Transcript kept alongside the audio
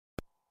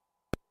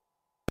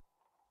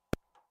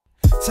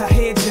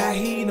Tahir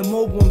Jahi, the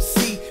mobile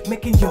MC,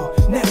 making your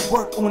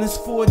network on this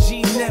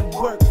 4G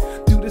network.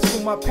 Do this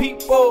for my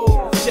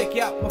people. Check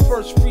out my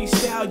first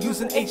freestyle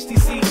using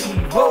HTC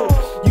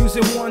Evo.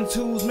 Using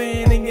 1-2s,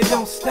 man, and you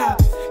don't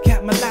stop.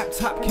 Got my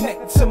laptop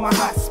connected to my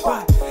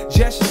hotspot.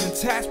 Gestures and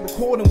tasks,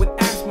 recording with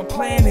apps. My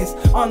plan is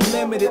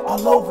unlimited,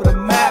 all over the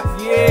map.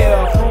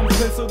 Yeah, from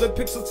pencil to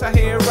pixel,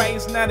 Tahir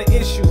writing's not an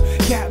issue.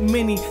 Got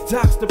many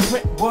docs to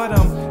print, but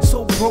I'm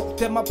so broke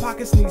that my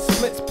pockets need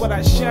splits. But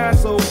I shine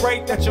so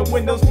bright that your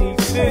windows need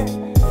tint.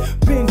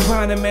 Been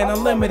grinding, man,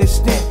 unlimited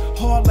stint.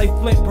 Hard like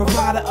Flint,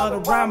 provider of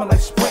the rhymer like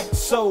Sprint.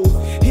 So,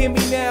 hear me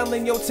now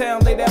in your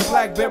town, lay that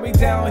Blackberry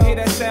down. Hear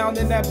that sound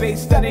in that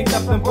bass, that ain't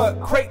nothing but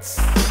crates.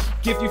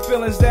 Give you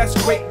feelings, that's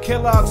great.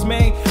 Kellogg's,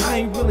 man, I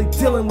ain't really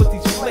dealing with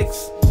these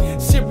flakes.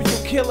 Serial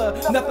killer,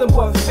 nothing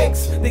but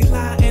fakes. They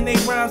lie and they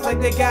rhymes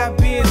like they got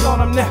beards on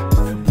them now.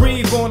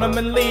 Breathe on them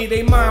and leave,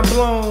 they mind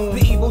blown.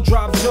 The evil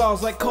drop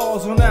jaws like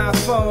calls on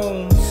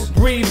iPhones.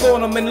 Breathe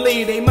on them and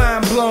leave, they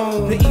mind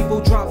blown. The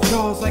evil drop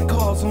jaws like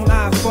calls on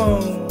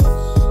iPhones.